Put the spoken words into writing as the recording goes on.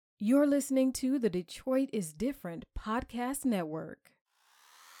You're listening to the Detroit is Different podcast network.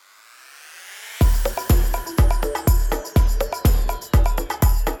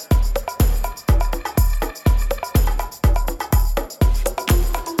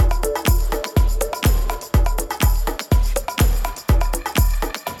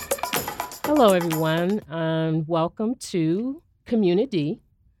 Hello, everyone, and welcome to Community,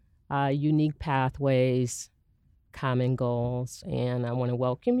 Unique Pathways, Common Goals, and I want to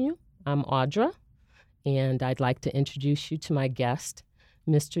welcome you. I'm Audra, and I'd like to introduce you to my guest,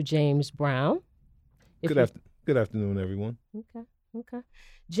 Mr. James Brown. Good afternoon, everyone. Okay.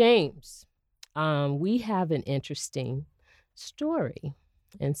 James, we have an interesting story,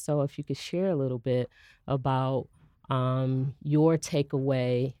 and so if you could share a little bit about your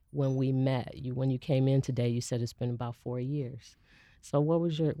takeaway when we met. When you came in today, you said it's been about 4 years. So what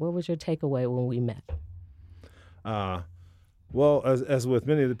was your takeaway when we met? Well, as with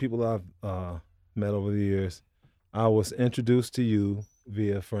many of the people I've met over the years, I was introduced to you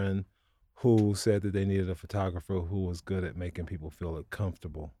via a friend who said that they needed a photographer who was good at making people feel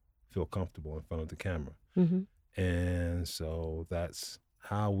comfortable in front of the camera. Mm-hmm. And so that's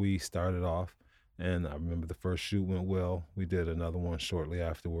how we started off. And I remember the first shoot went well. We did another one shortly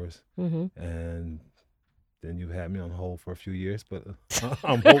afterwards. Mm-hmm. And then you had me on hold for a few years, but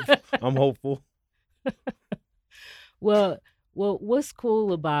I'm hopeful. Well, what's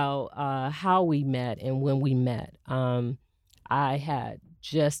cool about how we met and when we met, I had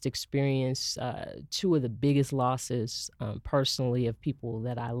just experienced two of the biggest losses personally of people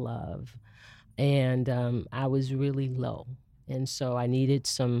that I love. And I was really low. And so I needed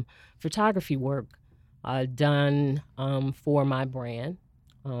some photography work done for my brand.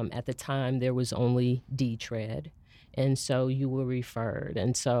 At the time, there was only D-Tread. And so you were referred.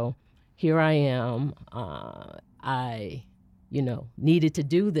 And so here I am. I needed to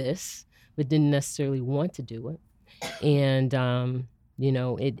do this, but didn't necessarily want to do it. And,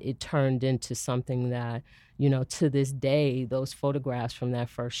 it turned into something that, to this day, those photographs from that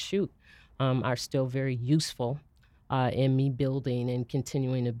first shoot are still very useful in me building and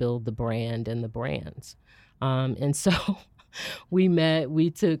continuing to build the brand and the brands. And so we met,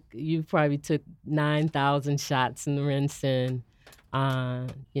 you probably took 9,000 shots in the RenCen,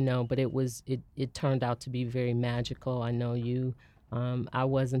 but it turned out to be very magical. I know you, I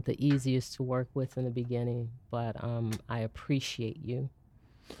wasn't the easiest to work with in the beginning, but I appreciate you.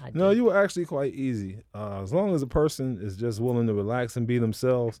 No, you were actually quite easy. As long as a person is just willing to relax and be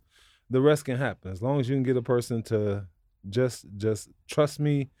themselves, the rest can happen. As long as you can get a person to just trust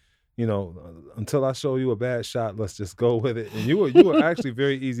me, until I show you a bad shot, let's just go with it. And you were actually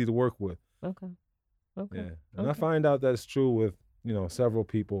very easy to work with. Okay. Yeah. And I find out that's true with, several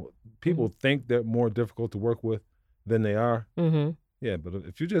people. People think they're more difficult to work with than they are. Mm-hmm. Yeah, but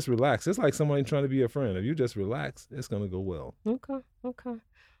if you just relax, it's like somebody trying to be a friend. If you just relax, it's going to go well.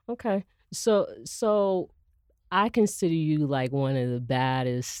 Okay. So I consider you like one of the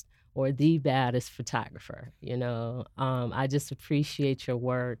baddest or the baddest photographer. I just appreciate your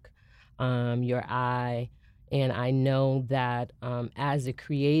work, your eye, and I know that as a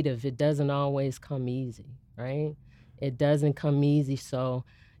creative, it doesn't always come easy, right? It doesn't come easy. So,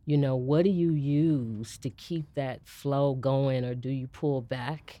 what do you use to keep that flow going, or do you pull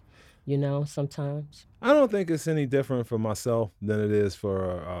back, sometimes? I don't think it's any different for myself than it is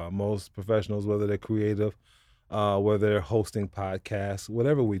for most professionals, whether they're creative, whether they're hosting podcasts,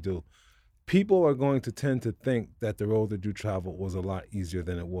 whatever we do. People are going to tend to think that the road that you traveled was a lot easier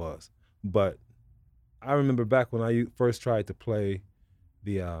than it was. But I remember back when I first tried to play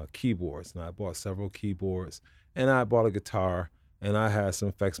the keyboards, and I bought several keyboards, and I bought a guitar, and I had some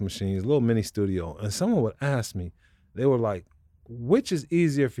effects machines, a little mini studio, and someone would ask me, they were like, which is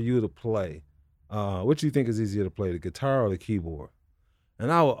easier for you to play? Which do you think is easier to play, the guitar or the keyboard? And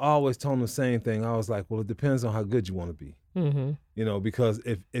I would always tell them the same thing. I was like, well, it depends on how good you want to be. Mm-hmm. Because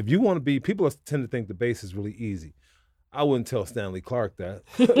if you want to be, people tend to think the bass is really easy. I wouldn't tell Stanley Clarke that.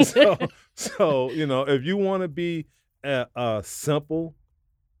 so if you want to be a simple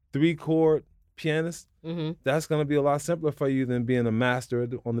 3-chord pianist, that's going to be a lot simpler for you than being a master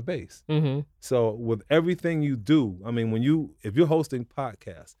on the bass. Mm-hmm. So with everything you do, I mean, if you're hosting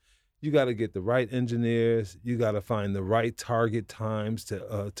podcasts, you got to get the right engineers. You got to find the right target times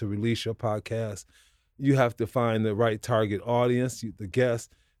to release your podcast. You have to find the right target audience, the guests,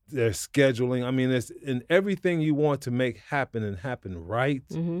 their scheduling. I mean, it's in everything you want to make happen and happen right,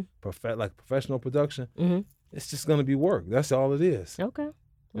 like professional production. Mm-hmm. It's just going to be work. That's all it is. Okay.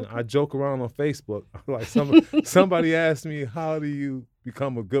 And I joke around on Facebook. Like somebody asked me, how do you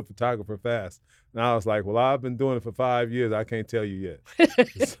become a good photographer fast? And I was like, well, I've been doing it for 5 years. I can't tell you yet.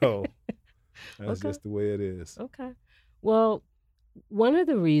 So that's Okay. just the way it is. Okay. Well, one of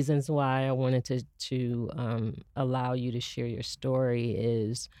the reasons why I wanted to allow you to share your story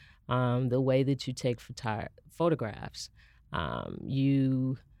is the way that you take photographs.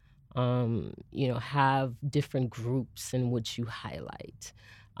 You have different groups in which you highlight.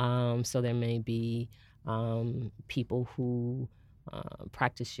 So there may be people who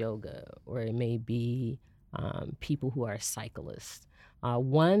practice yoga, or it may be people who are cyclists.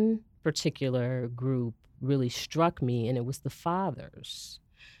 One particular group really struck me, and it was the fathers.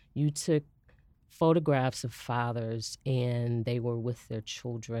 You took photographs of fathers, and they were with their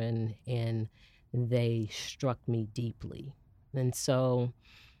children, and they struck me deeply. And so,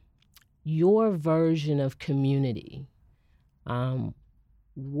 your version of community, um,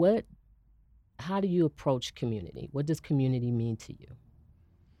 what, how do you approach community? What does community mean to you?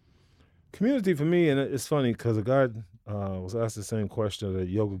 Community for me, and it's funny because a guy was asked the same question at a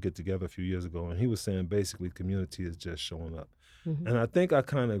yoga get together a few years ago, and he was saying basically community is just showing up. Mm-hmm. And I think I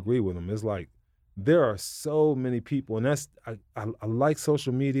kind of agree with him. It's like there are so many people, and I like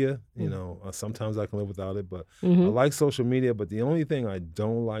social media. You know, sometimes I can live without it, but I like social media. But the only thing I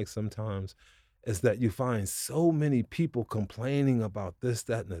don't like sometimes is that you find so many people complaining about this,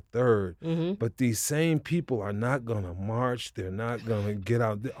 that, and the third. But these same people are not going to march. They're not going to get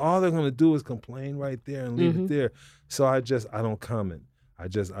out. All they're going to do is complain right there and leave it there. So I don't comment. I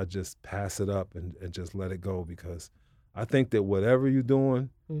just pass it up and just let it go, because I think that whatever you're doing,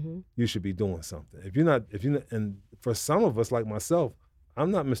 you should be doing something. If you're not, and for some of us like myself, I'm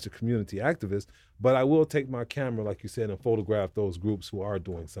not Mr. Community Activist, but I will take my camera, like you said, and photograph those groups who are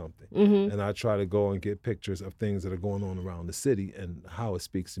doing something. And I try to go and get pictures of things that are going on around the city and how it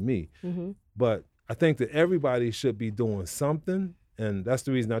speaks to me. But I think that everybody should be doing something, and that's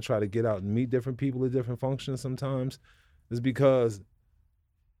the reason I try to get out and meet different people at different functions sometimes, is because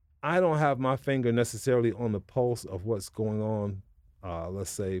I don't have my finger necessarily on the pulse of what's going on, let's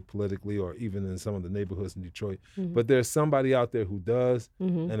say politically, or even in some of the neighborhoods in Detroit. But there's somebody out there who does,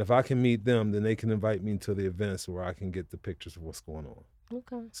 and if I can meet them, then they can invite me to the events where I can get the pictures of what's going on.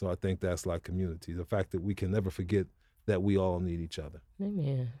 Okay. So I think that's like community, the fact that we can never forget that we all need each other.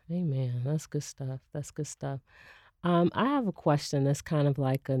 Amen. Amen. That's good stuff. That's good stuff. I have a question that's kind of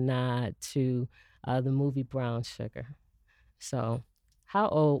like a nod to the movie Brown Sugar. So, how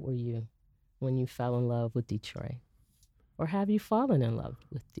old were you when you fell in love with Detroit? Or have you fallen in love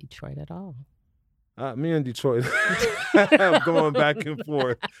with Detroit at all? Me and Detroit have going back and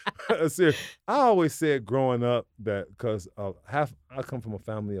forth. I always said growing up that, because I come from a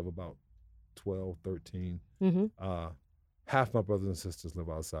family of about 12, 13. Half my brothers and sisters live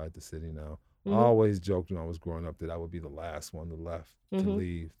outside the city now. I always joked when I was growing up that I would be the last one to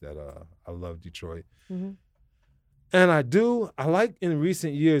leave, that I love Detroit. And I like in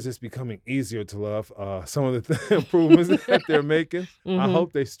recent years it's becoming easier to love some of the improvements that they're making. I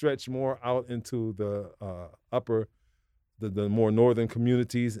hope they stretch more out into the the more northern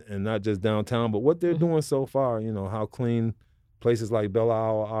communities and not just downtown. But what they're doing so far, you know, how clean places like Belle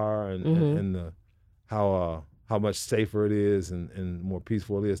Isle are, and how much safer it is and more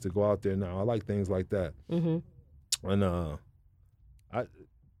peaceful it is to go out there now. I like things like that. And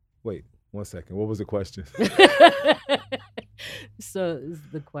wait. 1 second. What was the question? So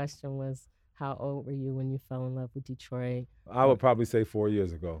the question was, how old were you when you fell in love with Detroit? I would probably say 4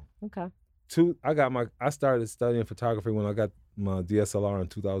 years ago. Okay. I started studying photography when I got my DSLR in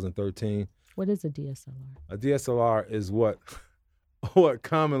 2013. What is a DSLR? A DSLR is what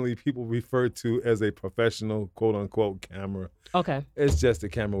commonly people refer to as a professional, quote unquote, camera. Okay. It's just a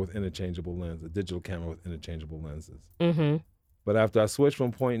camera with interchangeable lenses, a digital camera with interchangeable lenses. But after I switched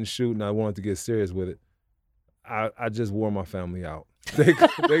from point and shoot and I wanted to get serious with it, I just wore my family out. They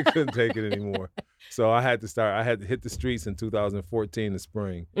couldn't take it anymore. So I had to hit the streets in 2014 in the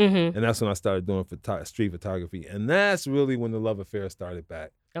spring. And that's when I started doing street photography. And that's really when the love affair started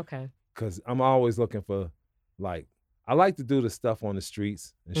back. Okay. Because I'm always looking for, I like to do the stuff on the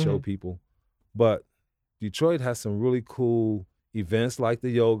streets and show people. But Detroit has some really cool events like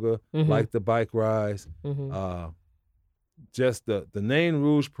the yoga, like the bike rides, just the Nain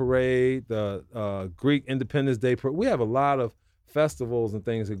Rouge Parade, the Greek Independence Day Parade. We have a lot of festivals and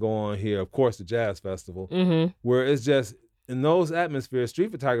things that go on here. Of course, the Jazz Festival, where it's just, in those atmospheres,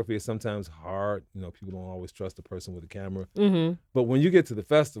 street photography is sometimes hard. You know, people don't always trust the person with the camera. But when you get to the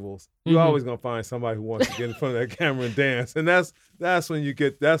festivals, you're always gonna find somebody who wants to get in front of that camera and dance. And that's when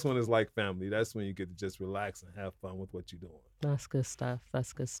it's like family. That's when you get to just relax and have fun with what you're doing. That's good stuff.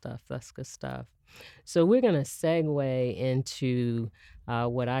 That's good stuff. That's good stuff. So we're gonna segue into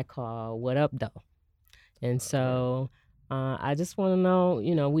what I call "What Up, Though." And so I just want to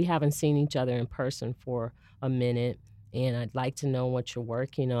know, we haven't seen each other in person for a minute, and I'd like to know what you're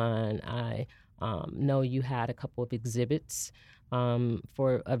working on. I know you had a couple of exhibits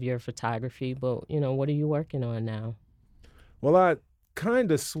of your photography, but, what are you working on now? Well, I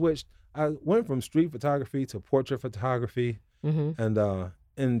kind of switched. I went from street photography to portrait photography, Mm-hmm. and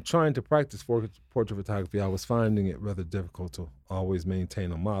in trying to practice portrait photography, I was finding it rather difficult to always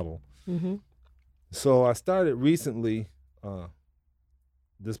maintain a model. Mm-hmm. So I started recently, uh,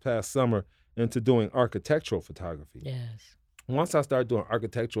 this past summer, into doing architectural photography. Yes. Once I started doing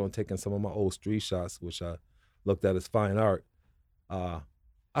architectural and taking some of my old street shots, which I looked at as fine art, uh,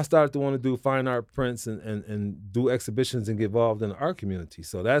 I started to want to do fine art prints and do exhibitions and get involved in the art community.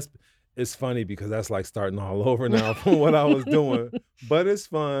 So it's funny because that's like starting all over now from what I was doing, but it's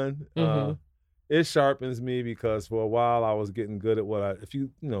fun. Mm-hmm. It sharpens me because for a while I was getting good at if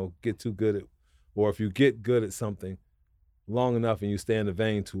you get too good at, or if you get good at something long enough and you stay in the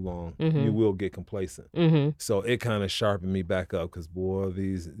vein too long, Mm-hmm. you will get complacent. Mm-hmm. So it kind of sharpened me back up because, boy,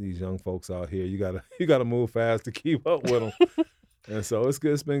 these young folks out here, you gotta move fast to keep up with them. And so it's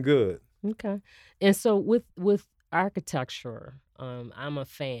good. It's been good. Okay. And so with architecture, I'm a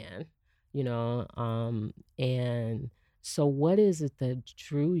fan, and so what is it that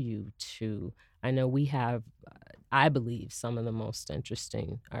drew you to? I know we have, I believe, some of the most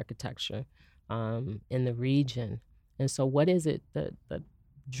interesting architecture in the region. And so what is it that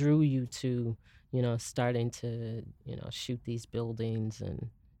drew you to, starting to, shoot these buildings and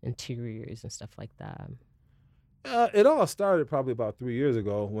interiors and stuff like that? It all started probably about 3 years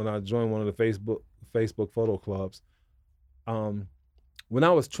ago when I joined one of the Facebook photo clubs. When I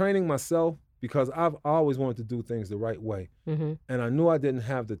was training myself, because I've always wanted to do things the right way, Mm-hmm. and I knew I didn't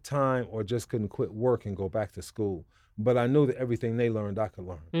have the time or just couldn't quit work and go back to school. But I knew that everything they learned, I could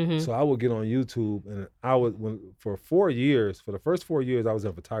learn. Mm-hmm. So I would get on YouTube, and I would, for 4 years, for the first 4 years, I was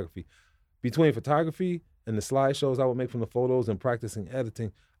in photography. Between photography and the slideshows I would make from the photos and practicing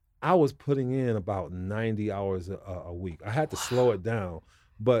editing, I was putting in about 90 hours a week. I had to slow it down.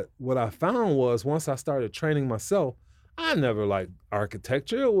 But what I found was once I started training myself, I never liked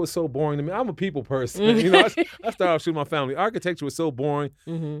architecture. It was so boring to me. I'm a people person. I started off shooting my family. Architecture was so boring.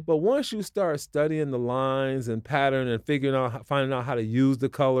 Mm-hmm. But once you start studying the lines and pattern and finding out how to use the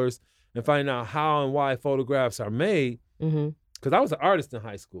colors and finding out how and why photographs are made, Mm-hmm. because I was an artist in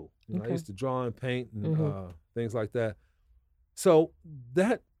high school. I Okay. used to draw and paint and Mm-hmm. things like that. So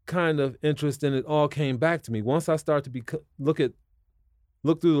that kind of interest in it all came back to me. Once I started to look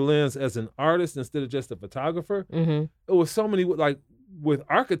through the lens as an artist instead of just a photographer, Mm-hmm. it was so many, like with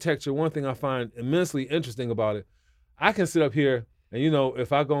architecture, one thing I find immensely interesting about it, I can sit up here and,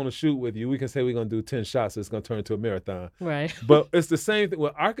 if I go on a shoot with you, we can say we're going to do 10 shots, so it's going to turn into a marathon. Right. But it's the same thing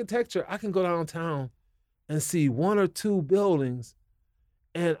with architecture. I can go downtown and see one or two buildings,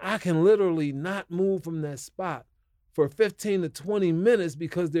 and I can literally not move from that spot for 15 to 20 minutes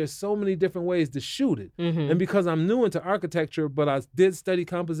because there's so many different ways to shoot it. Mm-hmm. And because I'm new into architecture, but I did study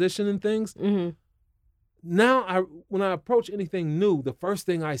composition and things, Mm-hmm. now when I approach anything new, the first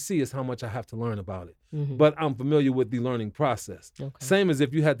thing I see is how much I have to learn about it. Mm-hmm. But I'm familiar with the learning process. Okay. Same as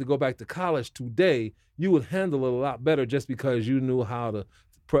if you had to go back to college today, you would handle it a lot better just because you knew how to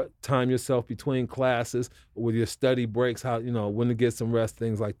time yourself between classes with your study breaks, how, when to get some rest,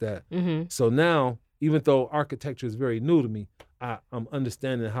 things like that. Mm-hmm. So now, even though architecture is very new to me, I'm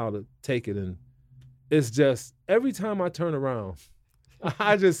understanding how to take it. And it's just, every time I turn around,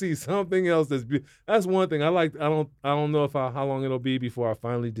 I just see something else that's one thing I like. I don't know how long it'll be before I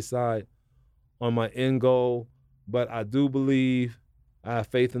finally decide on my end goal, but I do believe, I have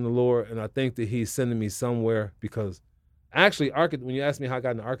faith in the Lord, and I think that He's sending me somewhere because actually, when you asked me how I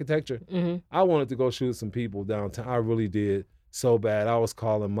got into architecture, Mm-hmm. I wanted to go shoot some people downtown. I really did, so bad. I was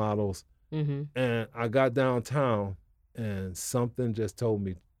calling models, Mm-hmm. and I got downtown, and something just told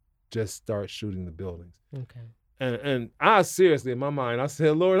me, just start shooting the buildings. Okay. And I seriously, in my mind, I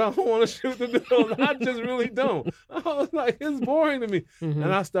said, Lord, I don't want to shoot the building. I just really don't. I was like, it's boring to me. Mm-hmm.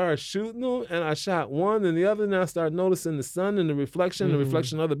 And I started shooting them, and I shot one and the other, and I started noticing the sun and the reflection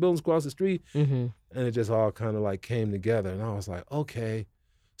of other buildings across the street. Mm-hmm. And it just all kind of like came together. And I was like, okay.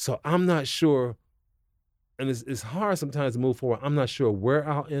 So I'm not sure, and it's hard sometimes to move forward. I'm not sure where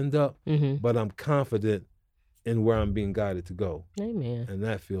I'll end up, Mm-hmm. but I'm confident in where I'm being guided to go. Amen. And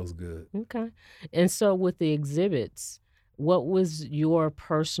that feels good. Okay. And so with the exhibits, what was your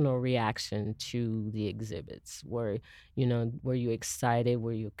personal reaction to the exhibits? Were you excited?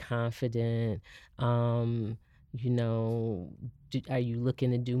 Were you confident? Are you looking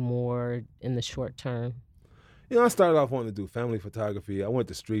to do more in the short term? I started off wanting to do family photography. I went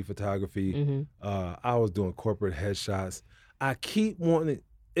to street photography. Mm-hmm. I was doing corporate headshots. I keep wanting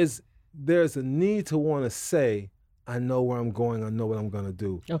there's a need to want to say, I know where I'm going, I know what I'm going to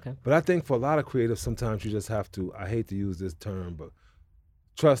do. Okay. But I think for a lot of creatives, sometimes you just have to, I hate to use this term, but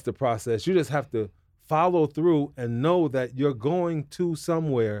trust the process. You just have to follow through and know that you're going to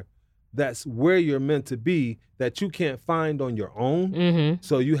somewhere that's where you're meant to be that you can't find on your own. Mm-hmm.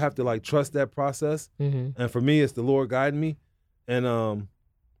 So you have to like trust that process. Mm-hmm. And for me, it's the Lord guiding me. And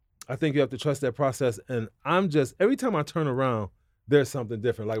I think you have to trust that process. And I'm just, every time I turn around, there's something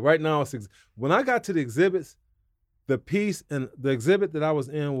different. Like right now, when I got to the exhibits, the piece and the exhibit that I was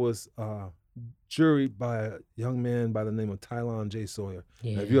in was juried by a young man by the name of Tylon J. Sawyer.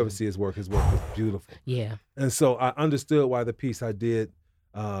 Yeah. Now, if you ever see his work is beautiful. Yeah. And so I understood why the piece I did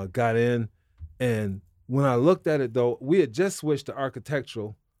got in. And when I looked at it, though, we had just switched to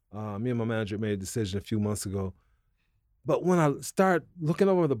architectural. Me and my manager made a decision a few months ago. But when I start looking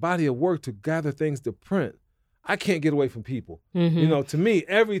over the body of work to gather things to print, I can't get away from people. Mm-hmm. To me,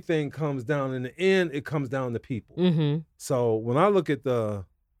 everything comes down, in the end, it comes down to people. Mm-hmm. So when I look at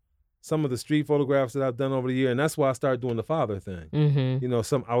some of the street photographs that I've done over the year, and that's why I started doing the father thing.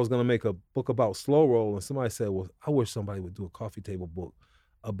 Mm-hmm. I was going to make a book about slow roll, and somebody said, well, I wish somebody would do a coffee table book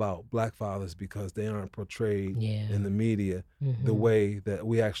about Black fathers because they aren't portrayed in the media the way that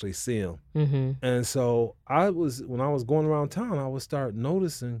we actually see them. Mm-hmm. And so when I was going around town, I would start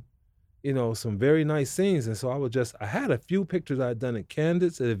noticing, some very nice scenes. And so I had a few pictures I had done at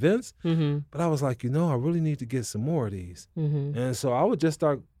candidates, at events, but I was like, I really need to get some more of these. Mm-hmm. And so I would just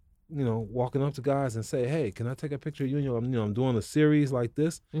start, walking up to guys and say, hey, can I take a picture of you? I'm doing a series like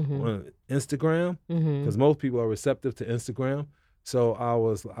this on Instagram because most people are receptive to Instagram. So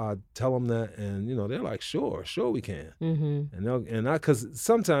I'd tell them that, and they're like, sure we can. Because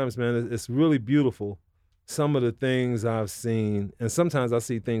sometimes, man, it's really beautiful. Some of the things I've seen, and sometimes I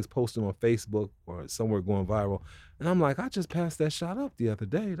see things posted on Facebook or somewhere going viral, and I'm like, I just passed that shot up the other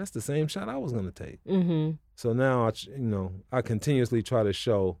day. That's the same shot I was gonna take. So now I continuously try to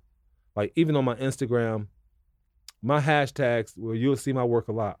show, like even on my Instagram, my hashtags where you'll see my work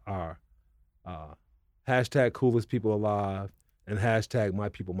a lot are hashtag coolest people alive and hashtag my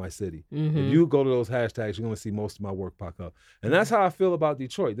people, my city. If you go to those hashtags, you're going to see most of my work pop up. And that's how I feel about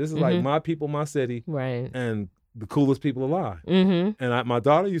Detroit. This is like my people, my city, right, and the coolest people alive. And my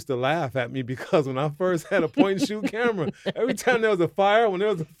daughter used to laugh at me because when I first had a point and shoot camera, every time there was a fire, when there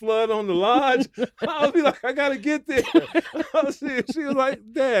was a flood on the lodge, I would be like, I got to get there. She was like,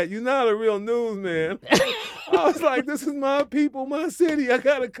 Dad, you're not a real newsman. I was like, this is my people, my city. I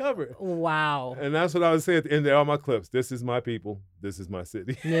got to cover it. Wow. And that's what I would say at the end of all my clips. This is my people. This is my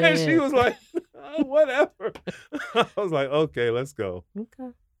city. Yeah. And she was like, oh, whatever. I was like, okay, let's go.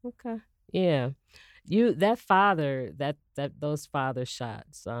 Okay. Yeah. Those father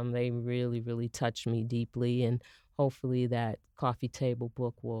shots, they really, really touched me deeply, and hopefully that coffee table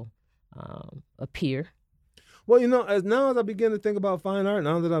book will appear. Well, as I begin to think about fine art,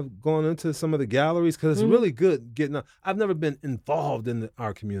 now that I've gone into some of the galleries, because it's really good getting out. I've never been involved in the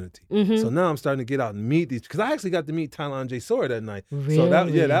art community. So now I'm starting to get out and meet these, because I actually got to meet Tylon J. Sawyer that night. Really? So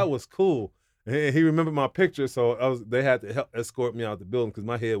that was cool. And he remembered my picture, so they had to help escort me out the building because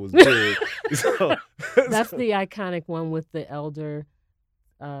my head was big. That's the iconic one with the elder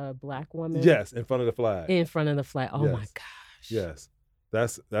Black woman. Yes, in front of the flag. In front of the flag. Oh yes. My gosh. Yes,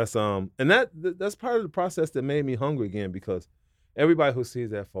 that's and that's part of the process that made me hungry again, because everybody who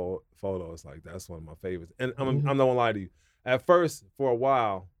sees that photo is like, that's one of my favorites. And I'm not gonna lie to you. At first, for a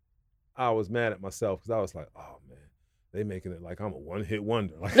while, I was mad at myself because I was like, oh man, they making it like I'm a one-hit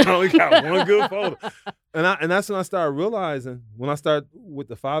wonder. Like I only got one good photo. And that's when I started realizing, when I started with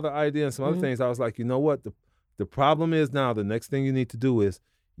the father idea and some other things, I was like, you know what? The problem is now the next thing you need to do is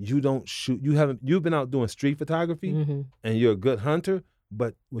you don't shoot. You've been out doing street photography and you're a good hunter,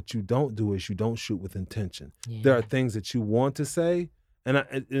 but what you don't do is you don't shoot with intention. Yeah. There are things that you want to say. And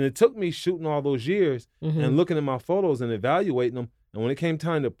it took me shooting all those years and looking at my photos and evaluating them. And when it came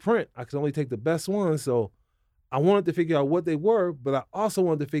time to print, I could only take the best ones. So I wanted to figure out what they were, but I also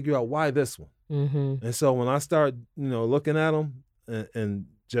wanted to figure out why this one. And so when I started, looking at them and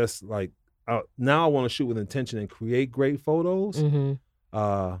just like, now I want to shoot with intention and create great photos.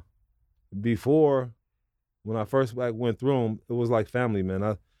 Before, when I first went through them, it was like family,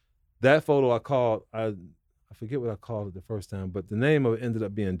 man. That photo I called, I forget what I called it the first time, but the name of it ended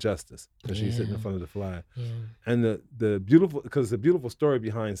up being Justice, because she's sitting in front of the flag. Yeah. And the beautiful, because it's a beautiful story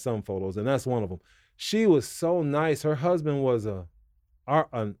behind some photos, and that's one of them. She was so nice. Her husband was a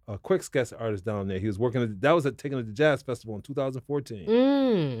quick sketch artist down there. He was working taking at the Jazz Festival in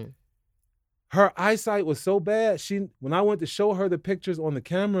 2014. her eyesight was so bad. When I went to show her the pictures on the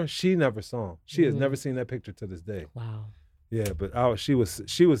camera, she never saw them. She has never seen that picture to this day. Wow. Yeah, but she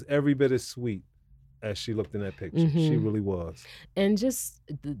was every bit as sweet as she looked in that picture. She really was. And just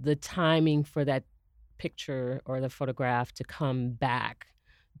the timing for that picture or the photograph to come back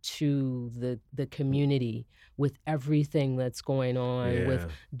to the community with everything that's going on, with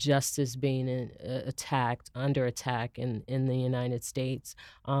justice being under attack in the United States,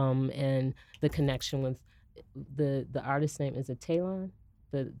 and the connection with the artist's name, is it Tylon?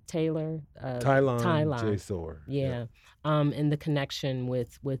 Tylon J. Sowers. Yeah. And the connection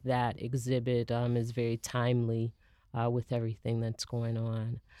with that exhibit is very timely with everything that's going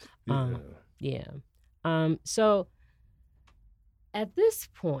on. So at this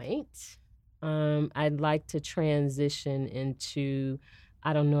point, I'd like to transition into,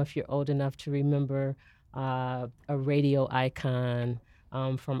 I don't know if you're old enough to remember a radio icon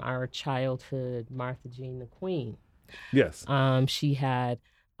from our childhood, Martha Jean the Queen. Yes. She had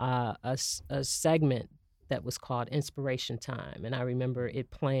a segment that was called Inspiration Time, and I remember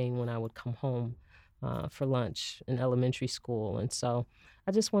it playing when I would come home for lunch in elementary school. And so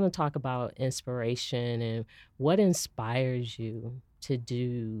I just want to talk about inspiration and what inspires you to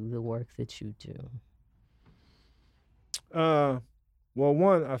do the work that you do. Well,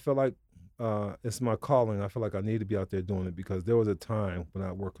 one, I feel like it's my calling. I feel like I need to be out there doing it, because there was a time when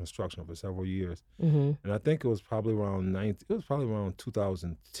I worked construction for several years, and I think it was probably around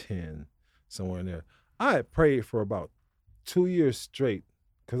 2010, somewhere in there. I had prayed for about 2 years straight,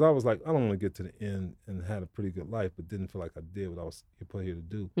 because I was like, I don't want to get to the end and had a pretty good life, but didn't feel like I did what I was put here to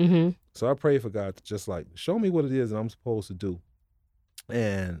do. So I prayed for God to just like show me what it is that I'm supposed to do.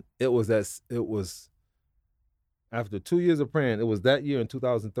 And it was after 2 years of praying, it was that year in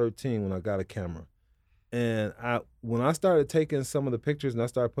 2013 when I got a camera. And when I started taking some of the pictures and I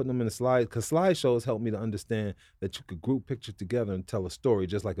started putting them in the slides, because slideshows helped me to understand that you could group pictures together and tell a story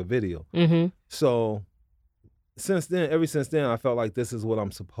just like a video. So ever since then, I felt like this is what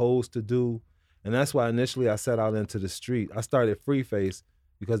I'm supposed to do. And that's why initially I set out into the street. I started Freeface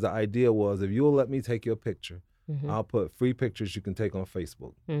because the idea was, if you'll let me take your picture, I'll put free pictures you can take on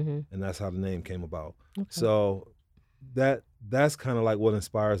Facebook. And that's how the name came about. Okay. So that's kind of like what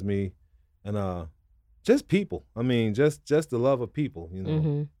inspires me. And just people. I mean, just the love of people, you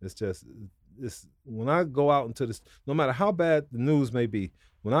know. It's when I go out into this, no matter how bad the news may be,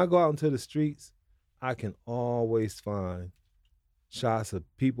 when I go out into the streets, I can always find shots of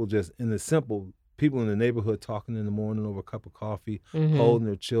people just in the simple, people in the neighborhood talking in the morning over a cup of coffee, holding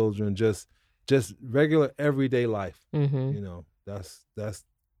their children, just regular everyday life. You know, that's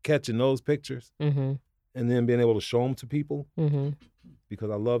catching those pictures and then being able to show them to people, because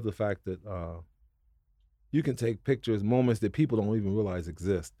I love the fact that you can take pictures, moments that people don't even realize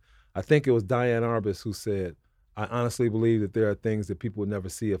exist. I think it was Diane Arbus who said, I honestly believe that there are things that people would never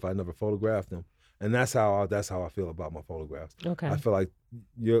see if I never photographed them. And that's how I feel about my photographs. Okay. I feel like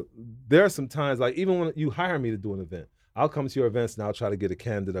there are some times, like even when you hire me to do an event, I'll come to your events and I'll try to get a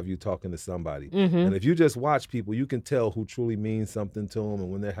candid of you talking to somebody. And if you just watch people, you can tell who truly means something to them and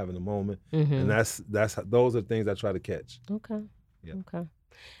when they're having a moment. And those are things I try to catch. Okay. Yeah. Okay.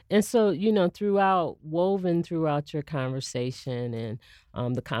 And so, you know, woven throughout your conversation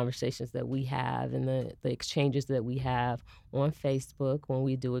and the conversations that we have and the exchanges that we have on Facebook, when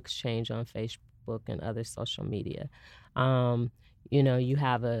we do exchange on Facebook and other social media, you know, you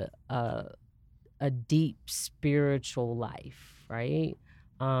have a deep spiritual life, right?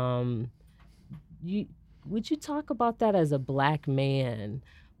 Would you talk about that as a Black man?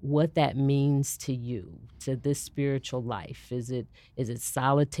 What that means to you, to this spiritual life? Is it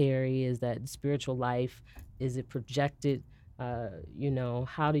solitary? Is that spiritual life? Is it projected? You know,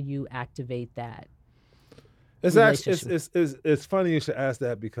 how do you activate that? It's actually it's funny you should ask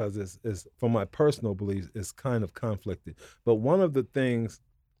that, because it's from my personal beliefs, it's kind of conflicted. But one of the things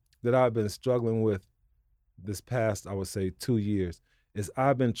that I've been struggling with this past, I would say, 2 years, is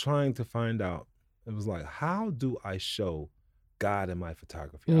I've been trying to find out. It was like, how do I show God in my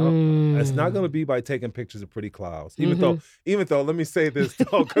photography? It's not going to be by taking pictures of pretty clouds. Even though, let me say this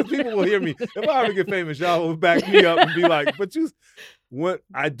though, because people will hear me. If I ever get famous, y'all will back me up and be like, but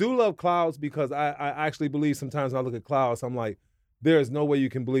I do love clouds, because I actually believe sometimes when I look at clouds, I'm like, there is no way you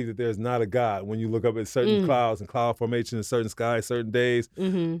can believe that there's not a God when you look up at certain clouds and cloud formation in certain skies, certain days.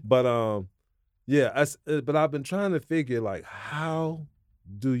 But but I've been trying to figure, like, how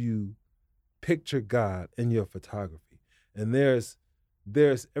do you picture God in your photography? And there's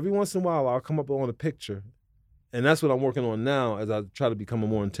every once in a while I'll come up on a picture, and that's what I'm working on now as I try to become a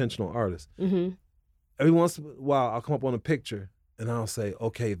more intentional artist. Every once in a while I'll come up on a picture and I'll say,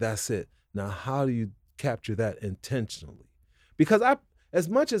 okay, that's it. Now, how do you capture that intentionally? Because as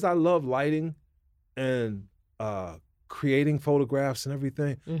much as I love lighting and creating photographs and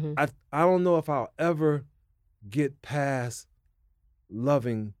everything, Mm-hmm. I don't know if I'll ever get past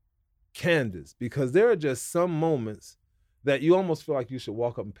loving candles, because there are just some moments that you almost feel like you should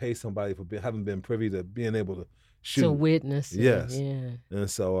walk up and pay somebody for having been privy to being able to shoot. To witness it, Yes. yeah. And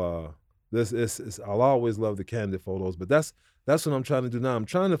so this is I'll always love the candid photos, but that's what I'm trying to do now. I'm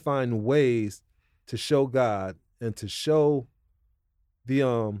trying to find ways to show God and to show the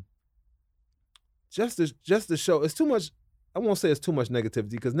just to show. It's too much. I won't say it's too much negativity,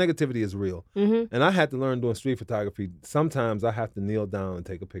 because negativity is real. Mm-hmm. And I had to learn doing street photography. Sometimes I have to kneel down and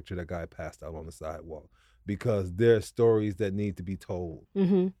take a picture of that guy passed out on the sidewalk, because there are stories that need to be told.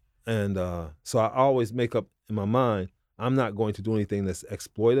 Mm-hmm. And so I always make up in my mind, I'm not going to do anything that's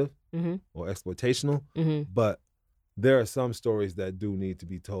exploitive Mm-hmm. or exploitational, Mm-hmm. but there are some stories that do need to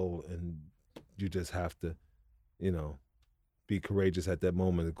be told, and you just have to, be courageous at that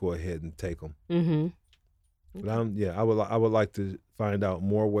moment and go ahead and take them. Mm-hmm. But I would like to find out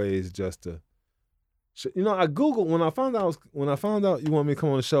more ways just to, I Googled when I found out you want me to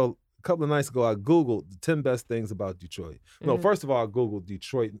come on the show a couple of nights ago. I Googled the 10 best things about Detroit. No, Mhm. first of all, I Googled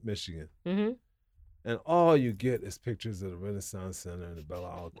Detroit, Michigan, Mm-hmm. and all you get is pictures of the Renaissance Center and the Belle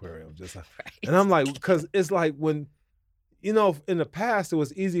Isle Aquarium. Just like, Right. and I'm like, because it's like when, in the past it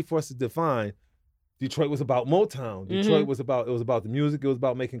was easy for us to define. Detroit was about Motown. Detroit was about the music. It was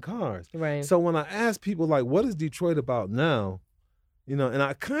about making cars. Right. So when I ask people, like, what is Detroit about now? And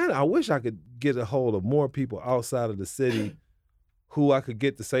I wish I could get a hold of more people outside of the city who I could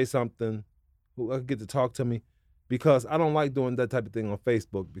get to say something, who I could get to talk to me, because I don't like doing that type of thing on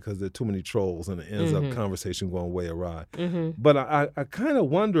Facebook, because there are too many trolls and it ends up conversation going way awry. Mm-hmm. But I kind of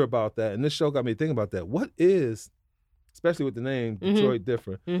wonder about that, and this show got me thinking about that. What is, especially with the name Detroit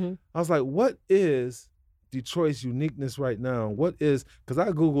different, Mm-hmm. I was like, what is Detroit's uniqueness right now? What is, because I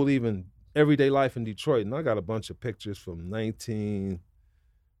Googled even everyday life in Detroit, and I got a bunch of pictures from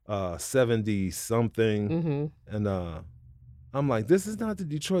 1970 something, Mm-hmm. and I'm like, this is not the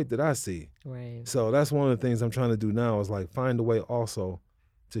Detroit that I see. Right. So that's one of the things I'm trying to do now, is like find a way also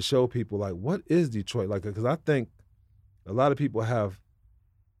to show people, like, what is Detroit like? Because I think a lot of people have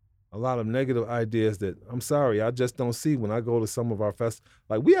a lot of negative ideas that, I'm sorry, I just don't see when I go to some of our festivals.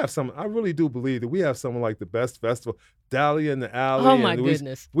 Like, we have some, I really do believe that we have some of like the best festival, Dahlia in the Alley. Oh my and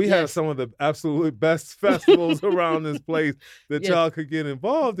goodness. We have Yes. some of the absolute best festivals around this place that Yes. y'all could get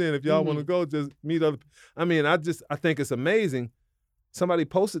involved in. If y'all want to go, just meet other. I mean, I think it's amazing. Somebody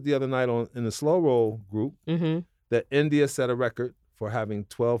posted the other night in the Slow Roll group Mm-hmm. that India set a record for having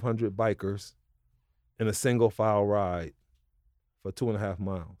 1,200 bikers in a single file ride for 2.5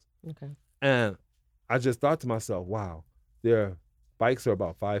 miles. Okay. And I just thought to myself, wow, their bikes are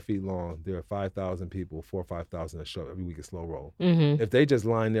about 5 feet long. There are 5,000 people, 4,000 or 5,000 that show up every week at Slow Roll. Mm-hmm. If they just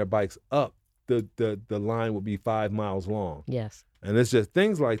line their bikes up, the line would be 5 miles long. Yes. And it's just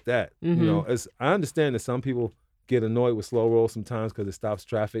things like that. Mhm. I understand that some people get annoyed with Slow Roll sometimes because it stops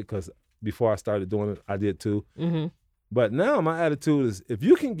traffic, because before I started doing it, I did too. Mm-hmm. But now my attitude is, if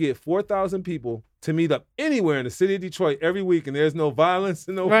you can get 4,000 people to meet up anywhere in the city of Detroit every week, and there's no violence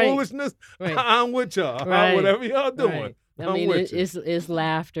and no Right. foolishness, Right. I'm with y'all. Right. Whatever y'all doing, Right. I I'm mean, with you. it's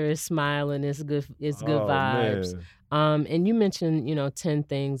laughter, it's smiling, it's good Oh, vibes. man. And you mentioned 10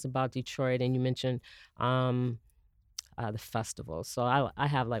 things about Detroit, and you mentioned the festivals. So I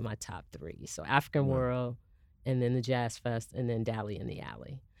have like my top 3. So African Right. World, and then the Jazz Fest, and then Dahlia in the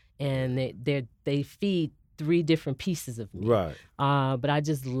Alley, and they feed 3 different pieces of me. Right. But I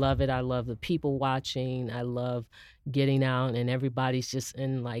just love it. I love the people watching. I love getting out, and everybody's just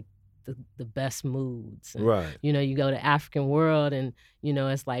in like the best moods. And, Right. you go to African World, and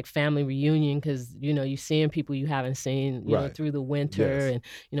it's like family reunion, because you're seeing people you haven't seen Right. through the winter,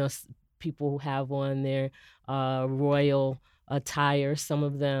 Yes. and people have on their royal attire, some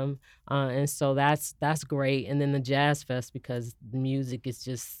of them, and so that's great. And then the Jazz Fest, because the music is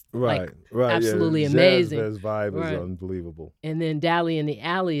just Right. like, Right. absolutely yeah. The amazing. Jazz Fest vibe Right. is unbelievable. and then Dahlia in the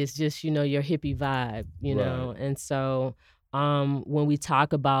Alley is just your hippie vibe, Right. and so when we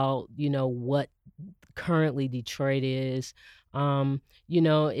talk about what currently Detroit is, it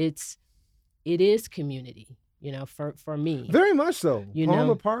is community, for me. Very much so. You Palmer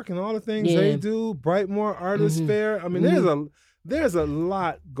know? Park and all the things Yeah. they do, Brightmoor Artist Mhm. Fair. I mean, there's a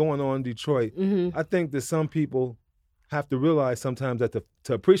lot going on in Detroit. Mm-hmm. I think that some people have to realize sometimes that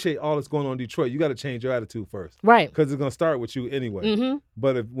to appreciate all that's going on in Detroit, you got to change your attitude first, Right. because it's going to start with you anyway. Mm-hmm.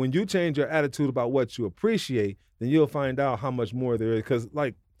 But when you change your attitude about what you appreciate, then you'll find out how much more there is. Because,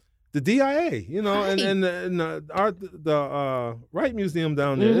 like, the DIA, and Right. the Wright Museum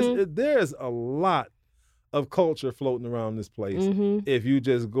down there. Mhm. There's a lot of culture floating around this place Mhm. if you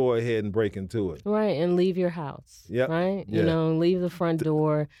just go ahead and break into it. Right, and leave your house. Yep. Right? Yeah. Leave the front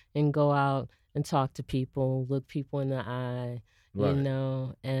door and go out and talk to people, look people in the eye, Right.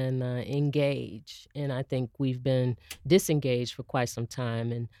 and engage. And I think we've been disengaged for quite some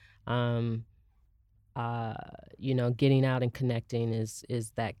time, and getting out and connecting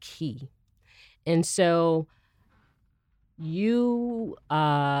is that key. And so you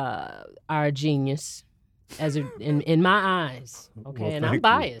are a genius in my eyes, okay? Well, And I'm thank you.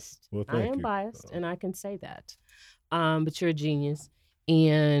 biased. Well, I thank am you. biased, and I can say that. But you're a genius,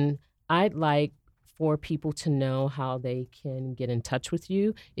 and I'd like for people to know how they can get in touch with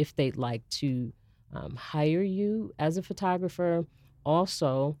you if they'd like to hire you as a photographer.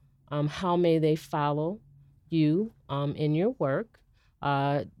 Also, how may they follow you in your work?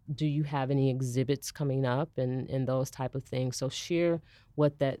 Do you have any exhibits coming up and those type of things? So share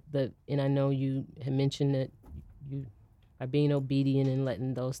what and I know you had mentioned that you are being obedient and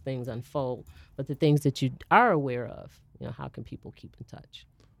letting those things unfold, but the things that you are aware of, how can people keep in touch?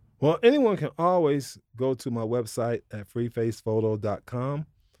 Well, anyone can always go to my website at freefacephoto.com.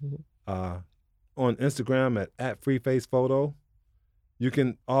 Mhm. On Instagram at freefacephoto. You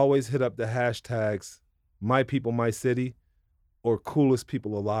can always hit up the hashtags my people, my city, or coolest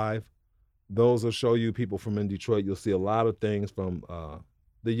people alive. Those will show you people from in Detroit. You'll see a lot of things from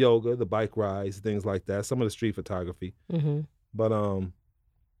the yoga, the bike rides, things like that. Some of the street photography. Mhm. But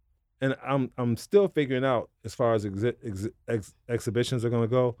and I'm still figuring out as far as exhibitions are going to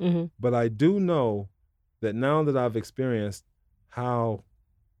go. Mhm. But I do know that now that I've experienced how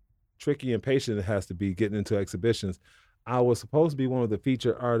tricky and patient it has to be getting into exhibitions, I was supposed to be one of the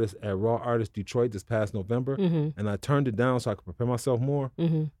featured artists at Raw Artists Detroit this past November, Mhm. and I turned it down so I could prepare myself more.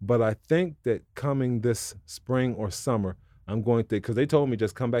 Mhm. But I think that coming this spring or summer, I'm going to, because they told me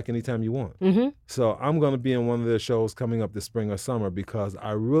just come back anytime you want. Mhm. So I'm going to be in one of their shows coming up this spring or summer because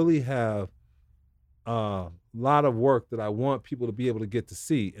I really have a lot of work that I want people to be able to get to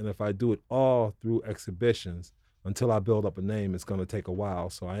see. And if I do it all through exhibitions until I build up a name, it's going to take a while.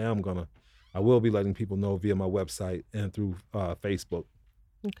 So I will be letting people know via my website and through Facebook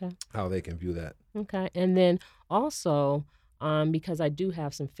Okay. how they can view that. Okay. And then also, because I do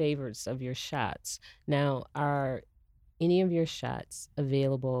have some favorites of your shots. Now, are any of your shots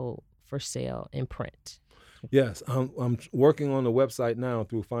available for sale in print? Yes, I'm working on the website now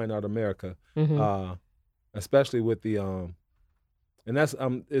through Fine Art America, Mhm. especially with the and that's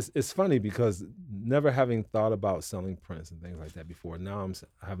it's funny because never having thought about selling prints and things like that before, now I'm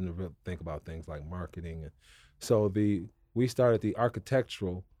having to really think about things like marketing. And so we started the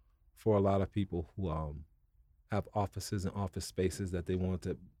architectural for a lot of people who have offices and office spaces that they want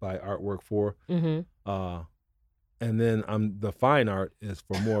to buy artwork for. Mhm. And then the fine art is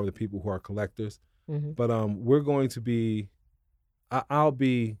for more of the people who are collectors. Mhm. But we're going to be, I'll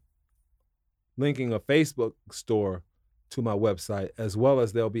be linking a Facebook store to my website, as well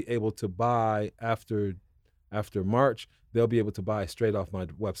as they'll be able to buy after March. They'll be able to buy straight off my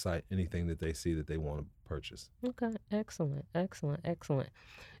website anything that they see that they want to purchase. Okay. Excellent. Excellent. Excellent.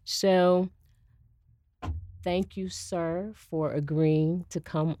 So, thank you, sir, for agreeing to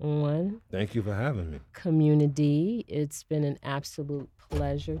come on Thank you for having me. Community. It's been an absolute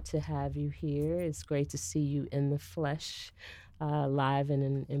pleasure to have you here. It's great to see you in the flesh, live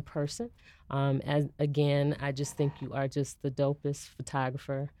and in person. Again, I just think you are just the dopest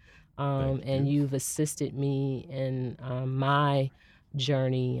photographer, Thank and you. you've assisted me in my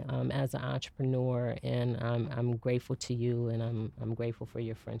journey as an entrepreneur, and I'm grateful to you, and I'm grateful for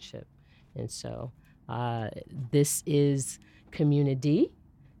your friendship. And so this is Community,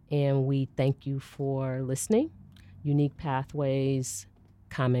 and we thank you for listening. Unique Pathways,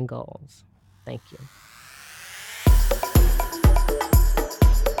 Common Goals. Thank you.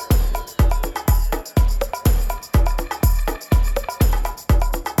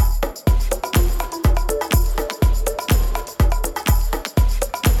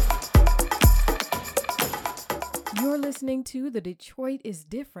 You're listening to the Detroit is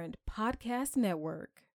Different podcast network.